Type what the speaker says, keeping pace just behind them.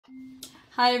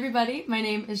Hi everybody, my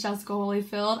name is Jessica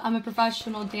Holyfield. I'm a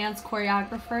professional dance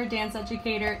choreographer, dance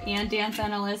educator, and dance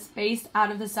analyst based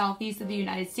out of the southeast of the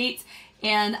United States.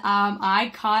 And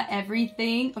I caught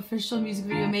everything official music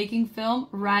video making film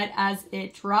right as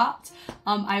it dropped.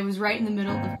 I was right in the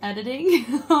middle of editing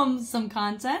some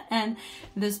content and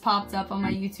this popped up on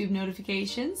my YouTube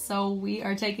notifications. So we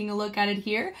are taking a look at it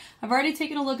here. I've already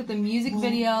taken a look at the music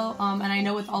video and I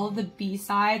know with all of the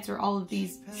B-sides or all of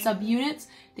these subunits,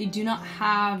 they do not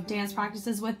have dance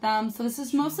practices with them. So this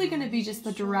is mostly going to be just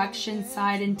the direction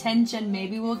side, intention.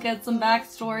 Maybe we'll get some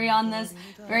backstory on this.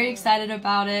 Very excited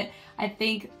about it. I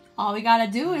think all we gotta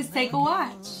do is take a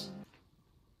watch.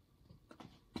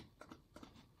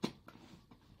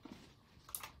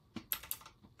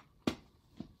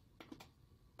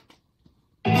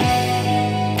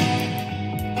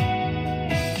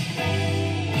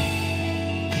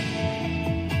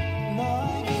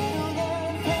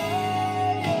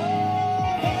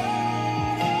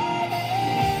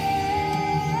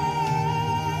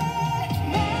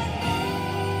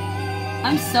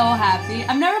 I'm so happy.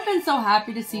 I've never been so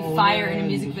happy to see fire in a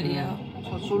music video.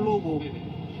 첫 솔로곡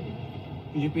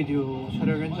뮤직비디오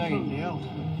촬영 현장인데요.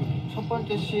 첫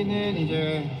번째 씬은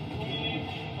이제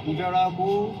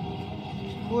이별하고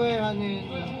후회하는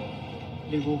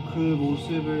그리고 그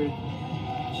모습을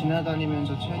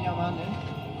지나다니면서 체념하는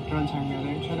그런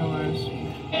장면을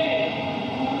촬영하였습니다.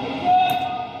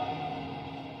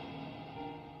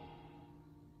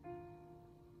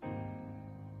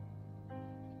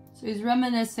 So he's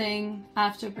reminiscing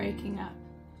after breaking up.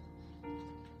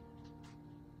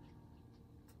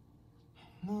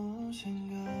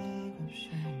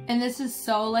 And this is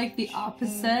so like the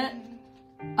opposite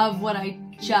of what I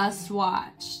just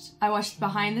watched. I watched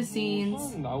behind the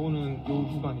scenes of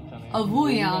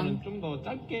Wooyoung.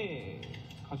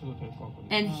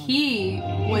 And he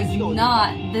was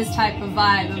not this type of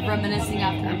vibe of reminiscing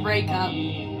after a breakup.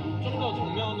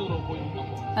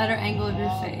 Better angle of your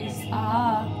face.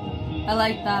 Ah. I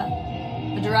like that.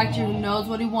 A director who knows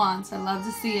what he wants. I love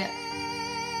to see it.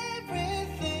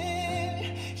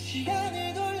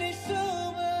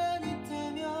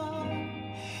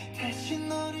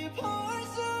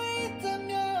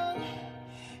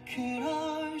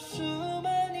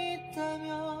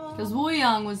 Because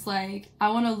Wooyoung was like, I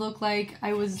want to look like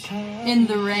I was in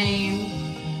the rain.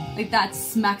 Like that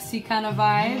smexy kind of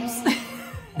vibes.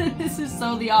 This is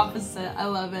so the opposite. I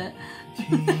love it.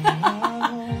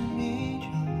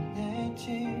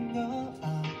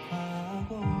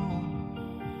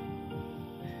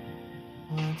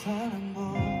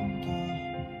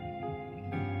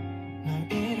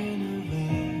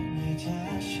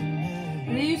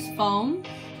 They use foam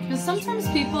because sometimes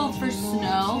people for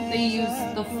snow they use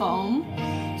the foam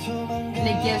and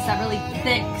it gives that really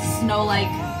thick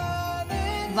snow-like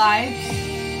vibes.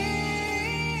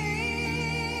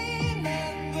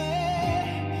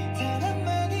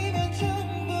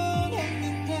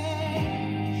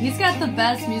 He's got the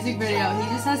best music video. He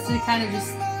just has to kind of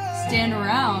just stand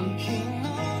around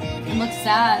and look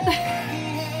sad.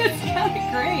 It's kind of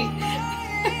great.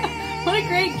 What a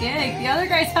great gig. The other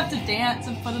guys have to dance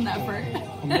and put in effort.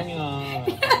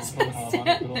 He has to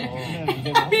stand there.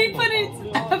 He put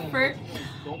in effort.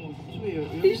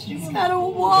 He's just gotta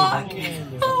walk.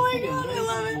 Oh my god, I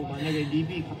love it.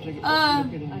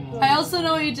 I also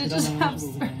know he did just have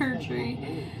surgery.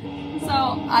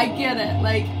 So I get it.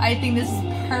 Like, I think this is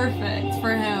perfect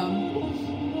for him.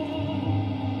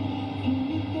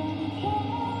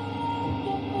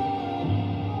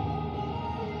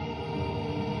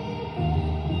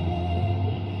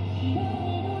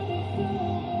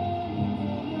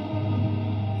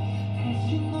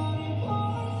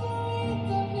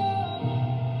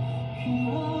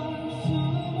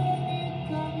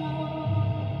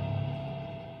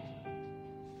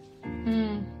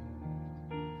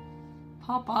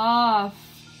 Pop off.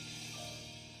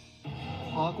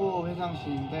 과거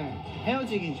회상씬인데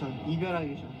헤어지기 전,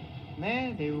 이별하기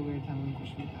전의 내용을 담은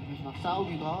곳입니다. 그래서 막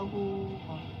싸우기도 하고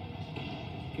막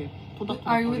이렇게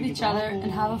토닥토닥거리기도 하고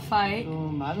and have a fight.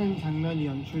 좀 많은 장면이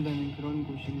연출되는 그런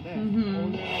곳인데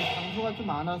오늘 장소가 좀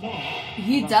많아서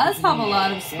He does have a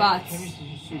lot of spots.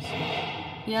 재밌으실 수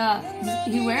있습니다. Yeah,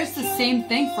 he wears the same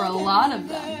thing for a lot of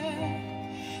them.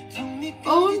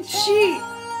 OMG!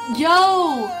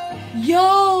 Yo!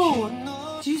 Yo!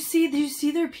 Do you see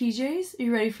their PJs? Are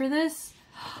you ready for this?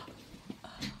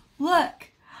 Look!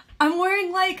 I'm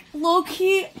wearing like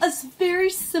low-key a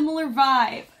very similar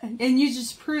vibe. And you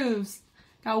just proves.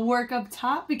 Got work up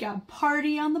top, we got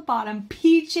party on the bottom.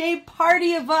 PJ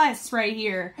party of us right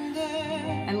here.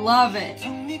 I love it.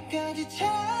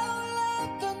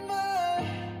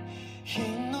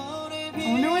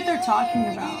 I wonder what they're talking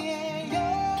about.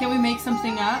 Can we make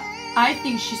something up? I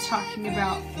think she's talking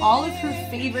about all of her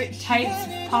favorite types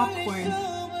of popcorn.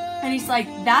 And he's like,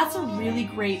 that's a really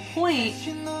great point.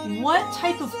 What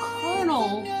type of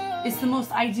kernel is the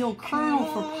most ideal kernel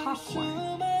for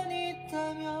popcorn?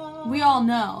 We all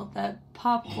know that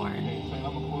popcorn,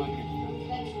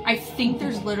 I think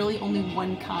there's literally only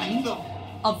one kind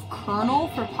of kernel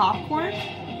for popcorn.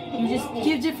 You just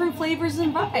give different flavors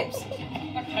and vibes.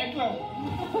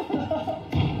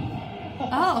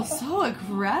 Oh, so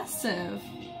aggressive.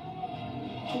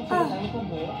 Oh.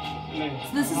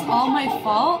 So this is all my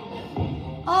fault?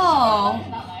 Oh.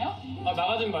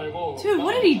 Dude,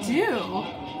 what did he do?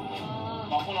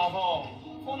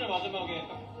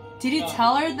 Did he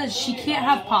tell her that she can't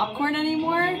have popcorn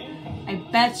anymore? I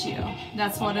bet you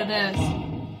that's what it is.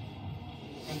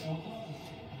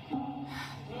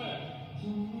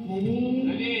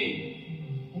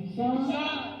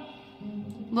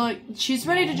 Look, she's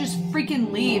ready to just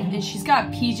freaking leave and she's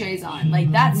got PJs on.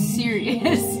 Like, that's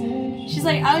serious. She's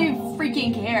like, I don't even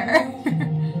freaking care.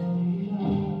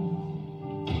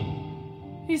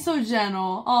 He's so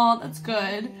gentle. Oh, that's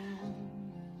good.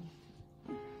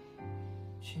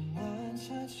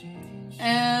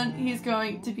 And he's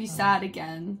going to be sad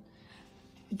again.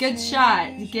 Good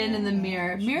shot, getting in the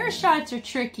mirror. Mirror shots are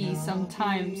tricky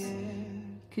sometimes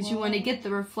because you want to get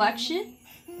the reflection,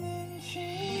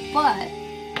 but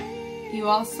you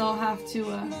also have to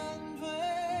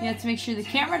make sure the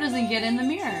camera doesn't get in the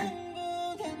mirror.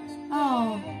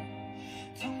 Oh,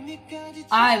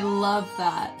 I love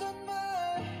that.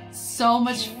 So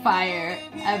much fire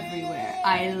everywhere.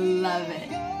 I love it.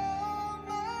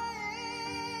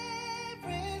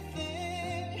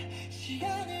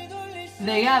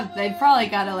 They probably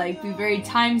gotta like be very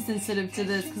time sensitive to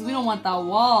this because we don't want the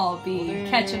wall be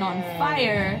catching on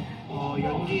fire.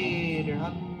 연기를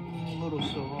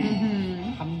함으로써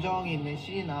감정이 있는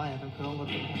씬이나 약간 그런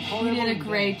것들. He did a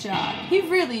great job. He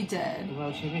really did.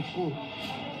 재밌고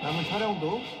남은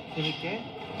촬영도 재밌게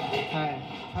잘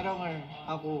촬영을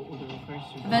하고 오도록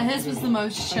하겠습니다. But his was the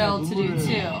most chill to do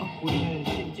too. 보이는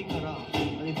씬 찍느라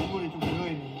아니 눈물이 좀 고여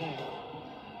있는데.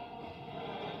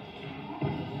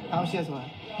 다음 시에서 봐요.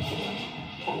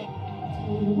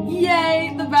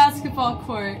 Yay, the basketball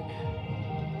court.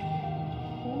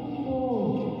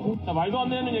 자, 말도 안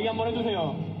되는 얘기 한번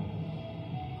해주세요.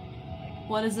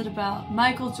 What is it about?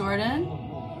 Michael Jordan?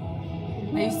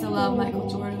 I used to love Michael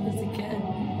Jordan as a kid.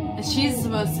 And she's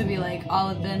supposed to be like all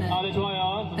up in it. 네,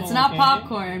 좋아요. It's not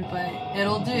popcorn, but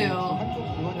it'll do.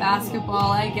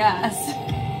 Basketball, I guess.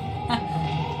 I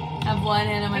have one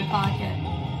hand in my pocket.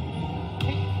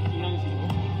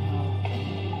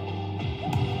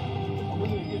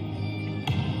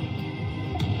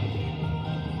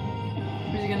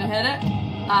 Is he gonna hit it?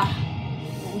 Ah.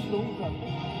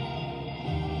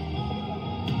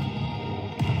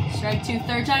 Strike two,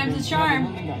 third time's a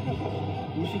charm.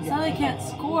 It's not like I can't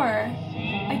score.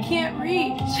 I can't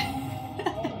reach.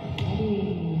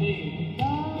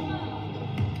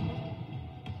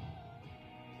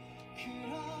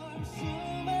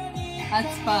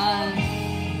 That's fun.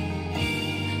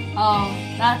 Oh,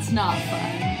 that's not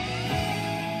fun.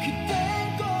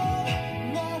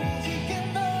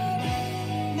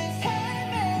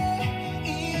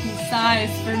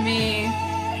 Size for me,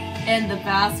 and the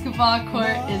basketball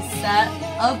court is set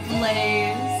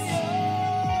ablaze.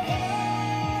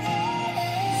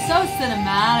 So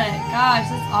cinematic. Gosh,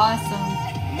 that's awesome.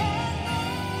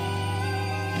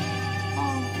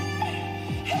 Oh.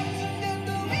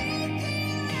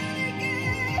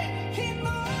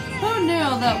 Who knew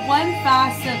that one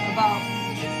facet about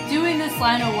doing this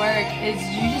line of work is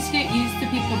you just get used to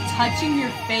people touching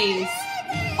your face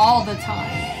all the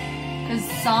time. Because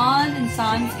in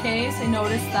San's case, I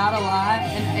noticed that a lot,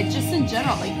 and it just in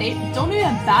general, like they don't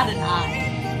even bat an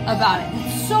eye about it.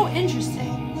 It's so interesting.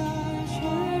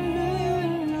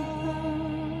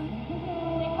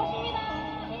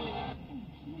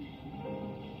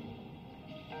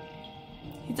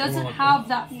 He doesn't have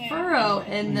that furrow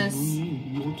in this.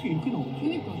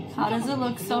 How does it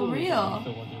look so real?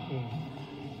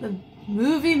 The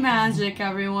movie magic,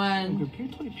 everyone.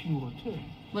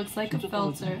 Looks like a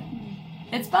filter.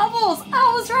 It's bubbles! Oh,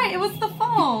 I was right! It was the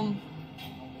foam!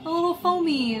 The little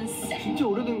foamies. 진짜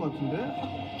오래된 것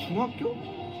같은데? 중학교?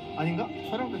 아닌가?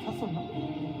 촬영 때 탔었나?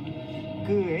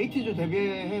 그 에이티즈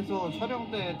데뷔해서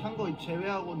촬영 때 탄 거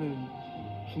제외하고는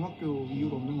중학교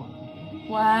이후로 없는 것 같아.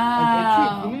 Wow.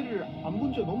 애초에 분해를 안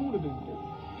본 지 너무 오래됐는데.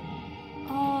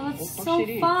 Oh, that's so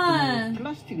fun.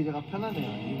 플라스틱 의자가 편하네요.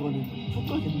 이거는 쭉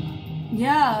꺼진다.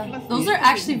 Yeah, those are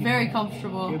actually very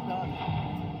comfortable.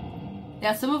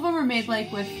 Yeah, some of them are made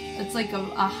like with, it's like a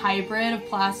hybrid of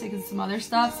plastic and some other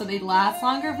stuff, so they last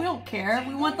longer. We don't care.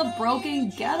 We want the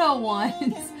broken ghetto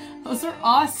ones. Those are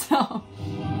awesome.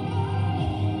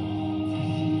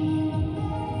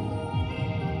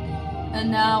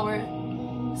 And now we're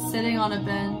sitting on a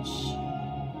bench.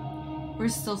 We're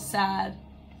still sad.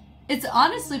 It's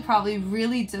honestly probably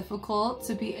really difficult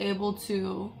to be able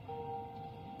to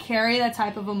carry that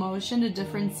type of emotion to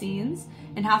different scenes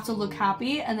and have to look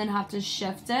happy and then have to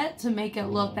shift it to make it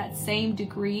look that same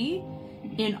degree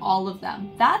in all of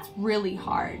them. That's really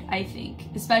hard, I think,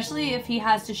 especially if he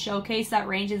has to showcase that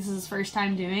range. This is his first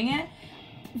time doing it.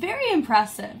 Very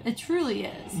impressive. It truly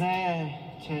is.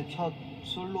 네, 제 첫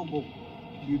솔로곡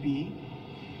뮤비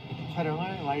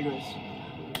촬영을 완료했습니다.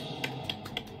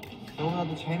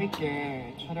 너무나도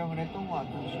재밌게 촬영을 했던 것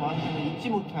같아요. 저한테는 잊지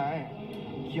못할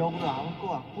기억으로 남을 것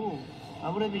같고,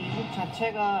 아무래도 이 곡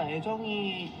자체가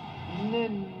애정이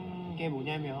있는 게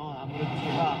뭐냐면 아무래도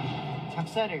제가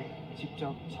작사를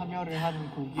직접 참여를 한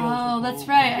곡이어서. Oh, that's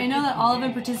right. I know that all of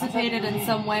them participated in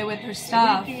some way with their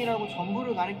stuff. 에브리띵이라고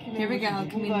전부를 가리키는 Here we go.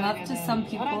 Can we love to some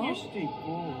people? 사랑일 수도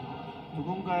있고,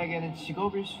 누군가에게는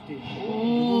직업일 수도 있고,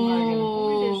 누군가에게는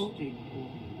꿈이 될 수도 있고,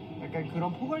 약간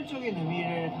그런 포괄적인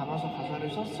의미를 담아서 가사를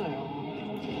썼어요.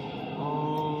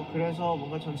 그래서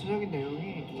뭔가 전체적인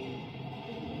내용이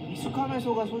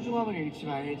익숙함에서가 소중함을 잃지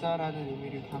말자라는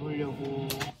의미를 담으려고.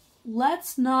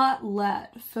 Let's not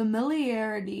let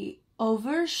familiarity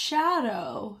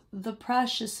overshadow the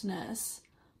preciousness.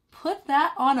 Put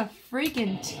that on a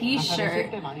freaking 가사를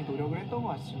쓸 때 t-shirt. 많이 노력을 했던 것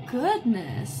같습니다.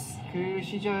 Goodness. 그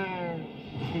시절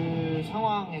그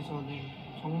상황에서는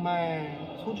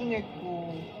정말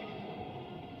소중했고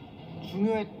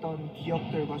중요했던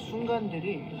기억들과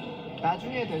순간들이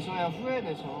나중에 돼서야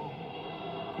후회돼서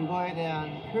그거에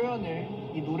대한 표현을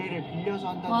이 노래를 빌려서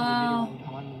한다는 Wow. 의미를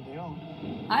담았는데요.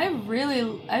 I really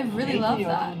love ATEEZ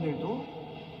that. 여러분들도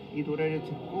이 노래를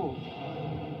듣고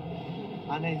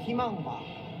많은 희망과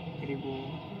그리고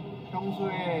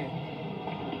평소에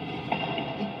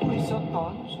잊고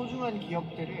있었던 소중한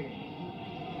기억들을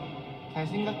잘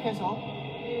생각해서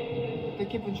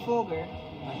뜻깊은 추억을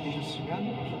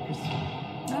만드셨으면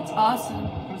좋겠습니다. That's awesome.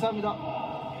 감사합니다.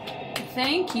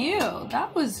 Thank you.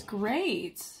 That was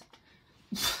great.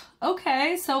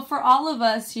 Okay, so for all of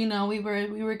us, you know, we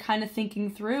were kind of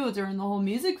thinking through during the whole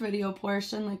music video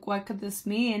portion, like what could this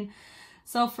mean?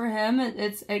 So for him,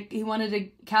 he wanted to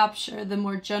capture the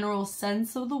more general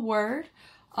sense of the word,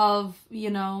 of, you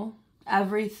know,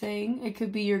 everything. It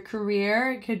could be your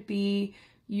career, it could be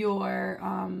your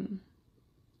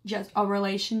just a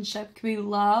relationship, it could be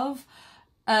love,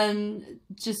 and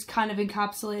just kind of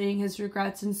encapsulating his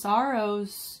regrets and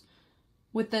sorrows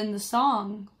within the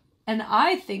song. And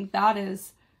I think that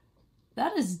is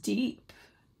deep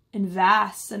and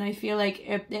vast, and I feel like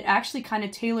it actually kind of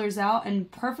tailors out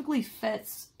and perfectly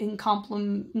fits in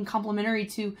complementary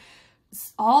to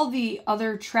all the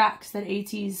other tracks that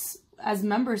ATEEZ as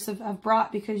members have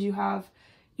brought, because you have,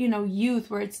 you know,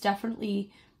 Youth, where it's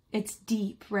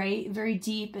deep, right? Very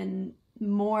deep and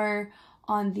more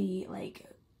on the like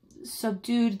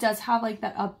subdued. It does have like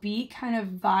that upbeat kind of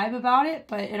vibe about it,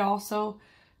 but it also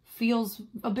feels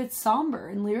a bit somber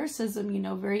and lyricism, you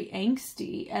know, very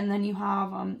angsty. And then you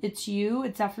have It's You.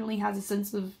 It definitely has a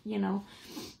sense of, you know,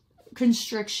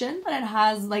 constriction, but it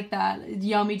has like that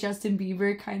yummy Justin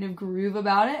Bieber kind of groove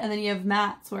about it. And then you have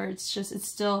Matt's, where it's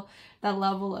still that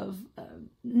level of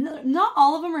not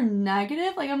all of them are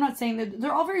negative. Like, I'm not saying that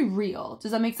they're all very real.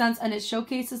 Does that make sense? And it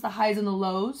showcases the highs and the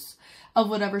lows of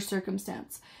whatever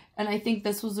circumstance. And I think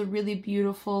this was a really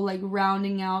beautiful, like,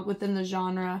 rounding out within the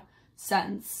genre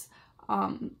sense.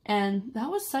 And that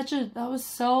was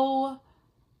so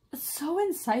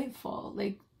insightful.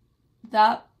 Like,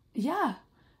 that, yeah.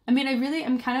 I mean,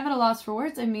 I'm kind of at a loss for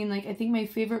words. I mean, like, I think my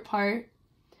favorite part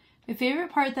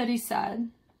that he said,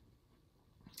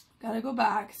 gotta go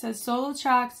back, says solo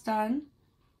tracks done.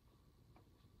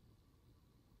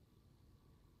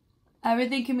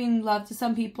 Everything can mean love to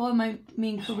some people. It might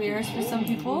mean careers for some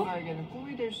people.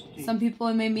 Some people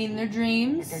it may mean their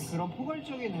dreams. 그런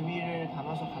포괄적인 의미를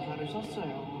담아서 가사를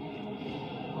썼어요.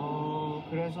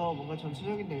 그래서 뭔가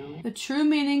전체적인 내용이 The true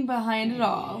meaning behind it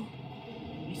all.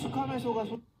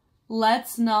 익숙함에서가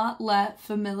Let's not let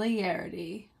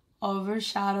familiarity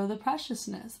overshadow the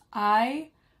preciousness.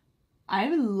 I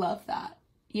love that,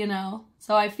 you know?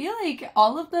 So I feel like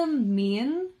all of them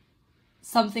mean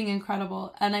something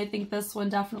incredible, and I think this one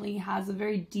definitely has a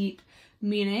very deep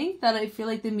meaning that I feel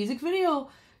like the music video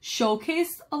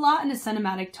showcased a lot in a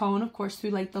cinematic tone, of course,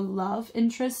 through like the love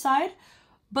interest side,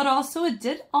 but it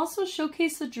did also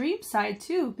showcase the dream side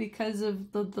too, because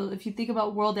of the if you think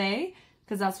about World A,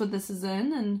 because that's what this is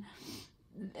in.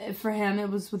 And for him, it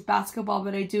was with basketball,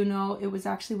 but I do know it was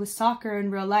actually with soccer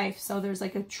in real life. So there's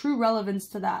like a true relevance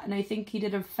to that. And I think he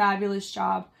did a fabulous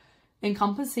job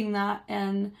encompassing that.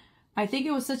 And I think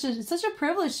it was such a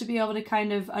privilege to be able to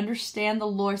kind of understand the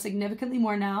lore significantly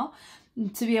more now,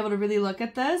 to be able to really look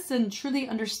at this and truly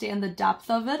understand the depth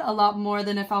of it a lot more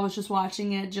than if I was just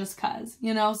watching it just cause,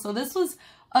 you know? So this was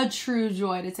a true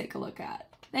joy to take a look at.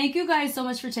 Thank you guys so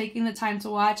much for taking the time to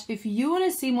watch. If you want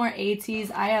to see more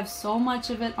ATEEZ, I have so much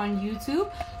of it on YouTube,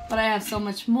 but I have so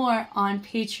much more on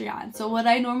Patreon. So what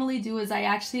I normally do is I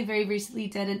actually very recently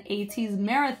did an ATEEZ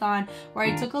marathon where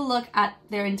I took a look at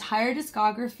their entire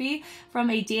discography from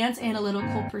a dance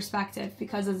analytical perspective,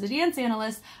 because as a dance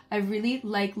analyst, I really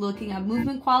like looking at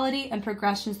movement quality and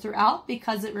progressions throughout,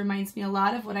 because it reminds me a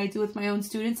lot of what I do with my own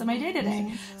students in my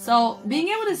day-to-day. So being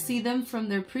able to see them from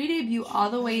their pre-debut all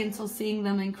the way until seeing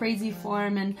them in crazy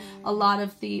form and a lot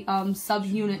of the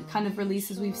sub-unit kind of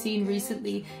releases we've seen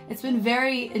recently, it's been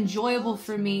very enjoyable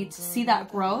for me to see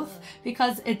that growth,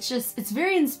 because it's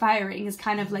very inspiring is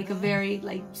kind of like a very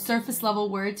like surface level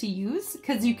word to use,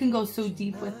 because you can go so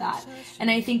deep with that. And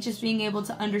I think just being able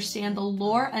to understand the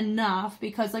lore enough,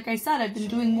 because like I said, I've been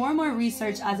doing more and more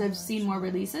research as I've seen more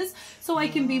releases, so I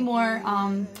can be more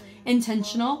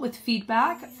intentional with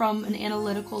feedback from an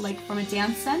analytical, like from a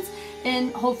dance sense,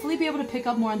 and hopefully be able to pick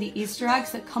up more on the Easter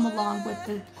eggs that come along with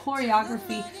the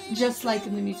choreography, just like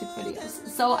in the music videos.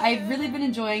 So I've really been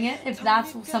enjoying it. If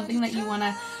that's something that you want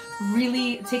to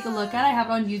really take a look at, I have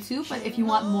it on YouTube, but if you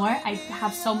want more, I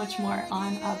have so much more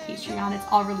on Patreon. It's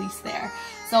all released there.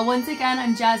 So once again,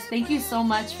 I'm Jess. Thank you so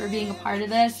much for being a part of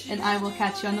this, and I will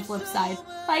catch you on the flip side.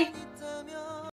 Bye!